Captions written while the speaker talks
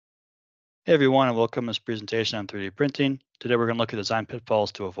Hey everyone, and welcome to this presentation on 3D printing. Today we're going to look at design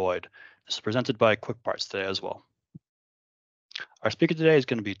pitfalls to avoid. This is presented by Quickparts today as well. Our speaker today is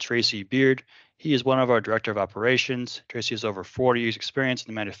going to be Tracy Beard. He is one of our Director of Operations. Tracy has over 40 years experience in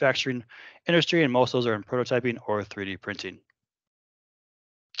the manufacturing industry, and most of those are in prototyping or 3D printing.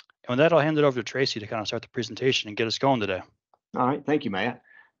 And with that, I'll hand it over to Tracy to kind of start the presentation and get us going today. All right, thank you, Matt.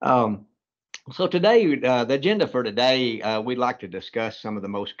 So today, the agenda for today, we'd like to discuss some of the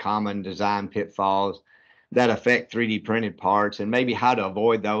most common design pitfalls that affect 3D printed parts and maybe how to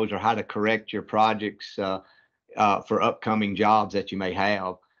avoid those or how to correct your projects for upcoming jobs that you may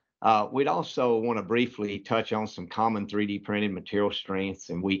have. We'd also want to briefly touch on some common 3D printed material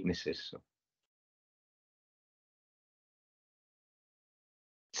strengths and weaknesses.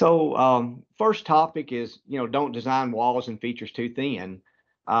 So first topic is, don't design walls and features too thin.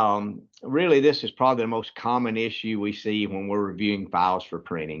 Really, this is probably the most common issue we see when we're reviewing files for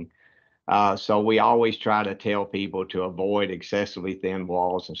printing. So we always try to tell people to avoid excessively thin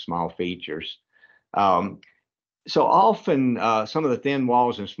walls and small features. So often, some of the thin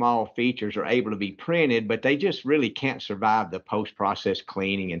walls and small features are able to be printed, but they just really can't survive the post-process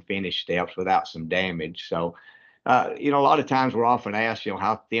cleaning and finish steps without some damage. So a lot of times we're often asked,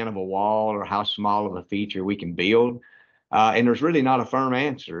 how thin of a wall or how small of a feature we can build. And there's really not a firm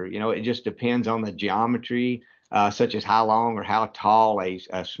answer. It just depends on the geometry, such as how long or how tall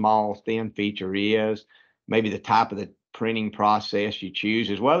a small, thin feature is, maybe the type of the printing process you choose,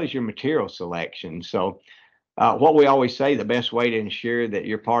 as well as your material selection. So what we always say, the best way to ensure that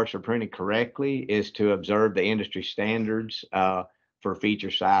your parts are printed correctly is to observe the industry standards for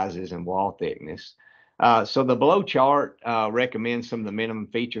feature sizes and wall thickness. So the below chart recommends some of the minimum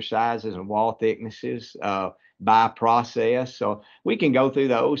feature sizes and wall thicknesses by process. So we can go through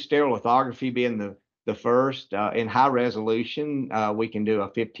those, stereolithography being the first. In high resolution, we can do a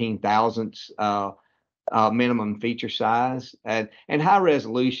 15 thousandths minimum feature size. And high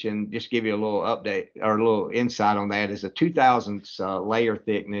resolution, just give you a little update or a little insight on that, is a 2 thousandths layer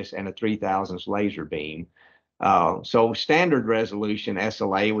thickness and a 3 thousandths laser beam. So standard resolution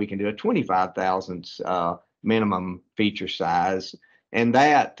SLA, we can do a 25 thousandths minimum feature size. And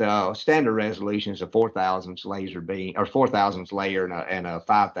that standard resolution is a 4 thousandths laser beam or 4 thousandths layer and a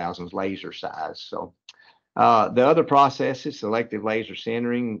 5 thousandths laser size. So the other processes, selective laser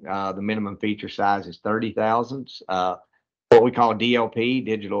centering, the minimum feature size is 30 thousandths. What we call DLP,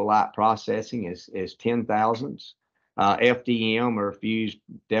 digital light processing, is 10 thousandths. FDM or fused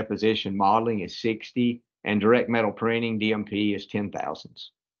deposition modeling is 60, and direct metal printing, DMP, is 10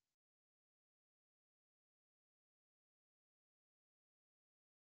 thousandths.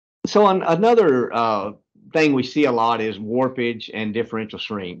 So another thing we see a lot is warpage and differential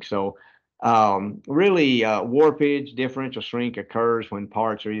shrink. So really, warpage, differential shrink occurs when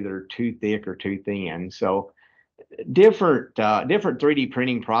parts are either too thick or too thin. So different 3D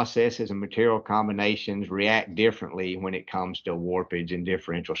printing processes and material combinations react differently when it comes to warpage and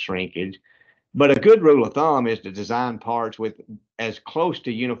differential shrinkage. But a good rule of thumb is to design parts with as close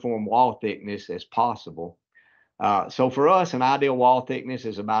to uniform wall thickness as possible. So for us, an ideal wall thickness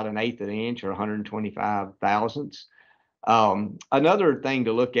is about 1/8 of an inch or 125 thousandths. Another thing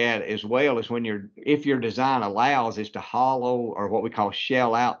to look at as well is if your design allows is to hollow or what we call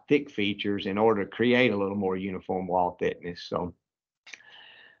shell out thick features in order to create a little more uniform wall thickness. So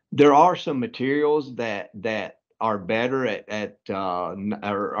there are some materials that are better at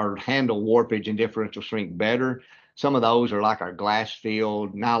or handle warpage and differential shrink better. Some of those are like our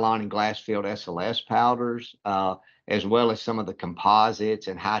nylon and glass filled SLS powders, as well as some of the composites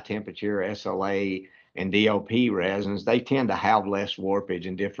and high temperature SLA and DOP resins. They tend to have less warpage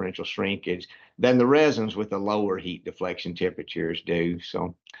and differential shrinkage than the resins with the lower heat deflection temperatures do.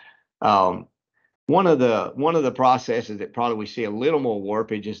 So one of the processes that probably we see a little more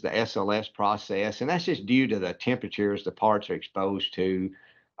warpage is the SLS process, and that's just due to the temperatures the parts are exposed to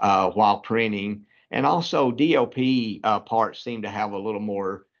while printing. And also DLP parts seem to have a little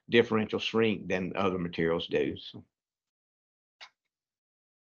more differential shrink than other materials do.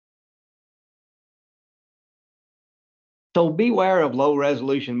 So beware of low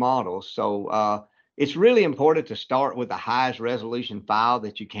resolution models. So it's really important to start with the highest resolution file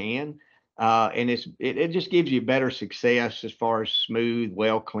that you can. And it just gives you better success as far as smooth,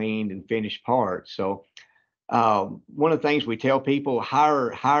 well cleaned, and finished parts. So one of the things we tell people,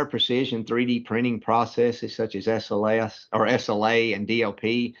 higher precision 3D printing processes such as SLS or SLA and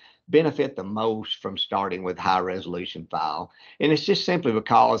DLP benefit the most from starting with high resolution file. And it's just simply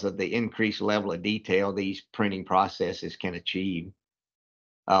because of the increased level of detail these printing processes can achieve.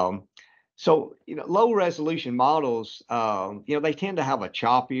 So, low resolution models, they tend to have a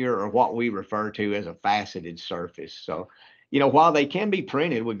choppier or what we refer to as a faceted surface. So, while they can be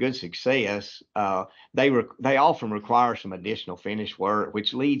printed with good success, they often require some additional finish work,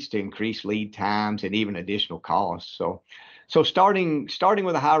 which leads to increased lead times and even additional costs. So starting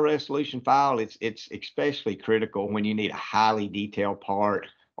with a high resolution file, it's especially critical when you need a highly detailed part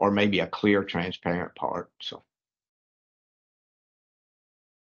or maybe a clear, transparent part. So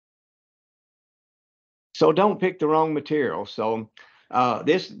don't pick the wrong material. So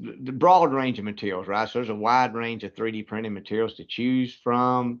the broad range of materials, right? So there's a wide range of 3D printing materials to choose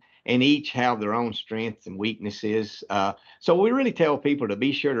from, and each have their own strengths and weaknesses. So we really tell people to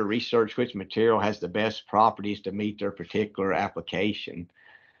be sure to research which material has the best properties to meet their particular application.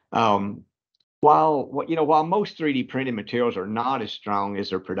 Um, while most 3D printed materials are not as strong as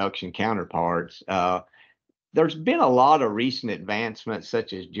their production counterparts, there's been a lot of recent advancements,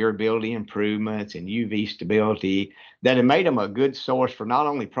 such as durability improvements and UV stability, that have made them a good source for not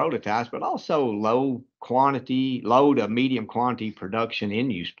only prototypes, but also low to medium quantity production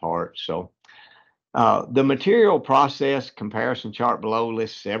in use parts. So the material process comparison chart below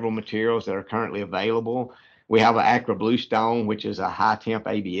lists several materials that are currently available. We have an Acra Bluestone, which is a high temp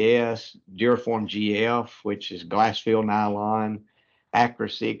ABS, Duraform GF, which is glass fill nylon, Acra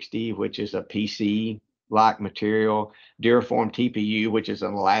 60, which is a PC like material, Duraform TPU, which is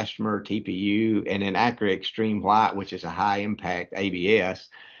an elastomer TPU, and then Acra Extreme White, which is a high impact ABS.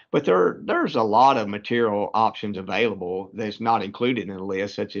 But there's a lot of material options available that's not included in the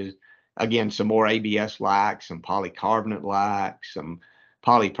list, such as, again, some more ABS lacs, some polycarbonate lacs, some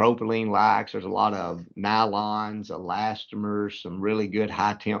polypropylene lacs. There's a lot of nylons, elastomers, some really good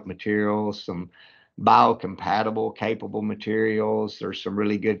high temp materials, some biocompatible capable materials. There's some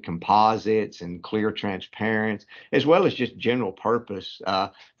really good composites and clear transparents, as well as just general purpose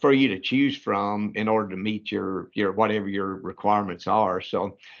for you to choose from in order to meet your whatever your requirements are.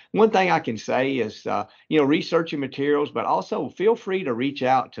 So one thing I can say is, research your materials, but also feel free to reach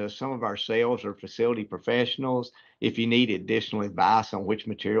out to some of our sales or facility professionals if you need additional advice on which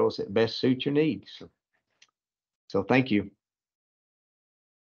materials that best suit your needs. So thank you.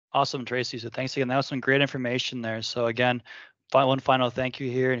 Awesome, Tracy. So thanks again. That was some great information there. So again, one final thank you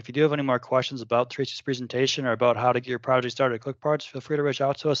here. And if you do have any more questions about Tracy's presentation or about how to get your project started at Quickparts, feel free to reach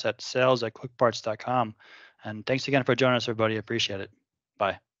out to us at sales@quickparts.com. And thanks again for joining us, everybody. Appreciate it.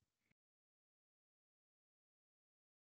 Bye.